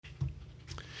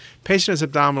Patient has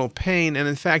abdominal pain, and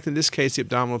in fact, in this case, the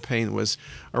abdominal pain was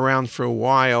around for a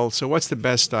while. So what's the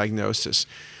best diagnosis?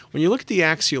 When you look at the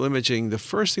axial imaging, the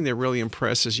first thing that really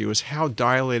impresses you is how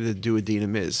dilated the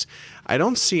duodenum is. I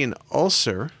don't see an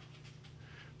ulcer,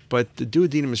 but the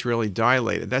duodenum is really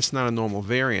dilated. That's not a normal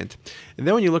variant. And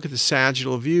then when you look at the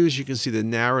sagittal views, you can see the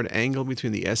narrowed angle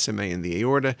between the SMA and the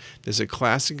aorta. There's a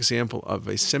classic example of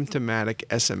a symptomatic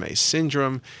SMA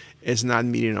syndrome. It's not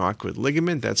median arcuate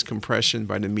ligament. That's compression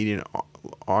by the median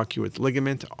arcuate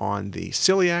ligament on the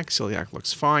celiac. Celiac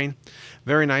looks fine.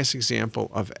 Very nice example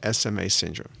of SMA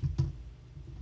syndrome.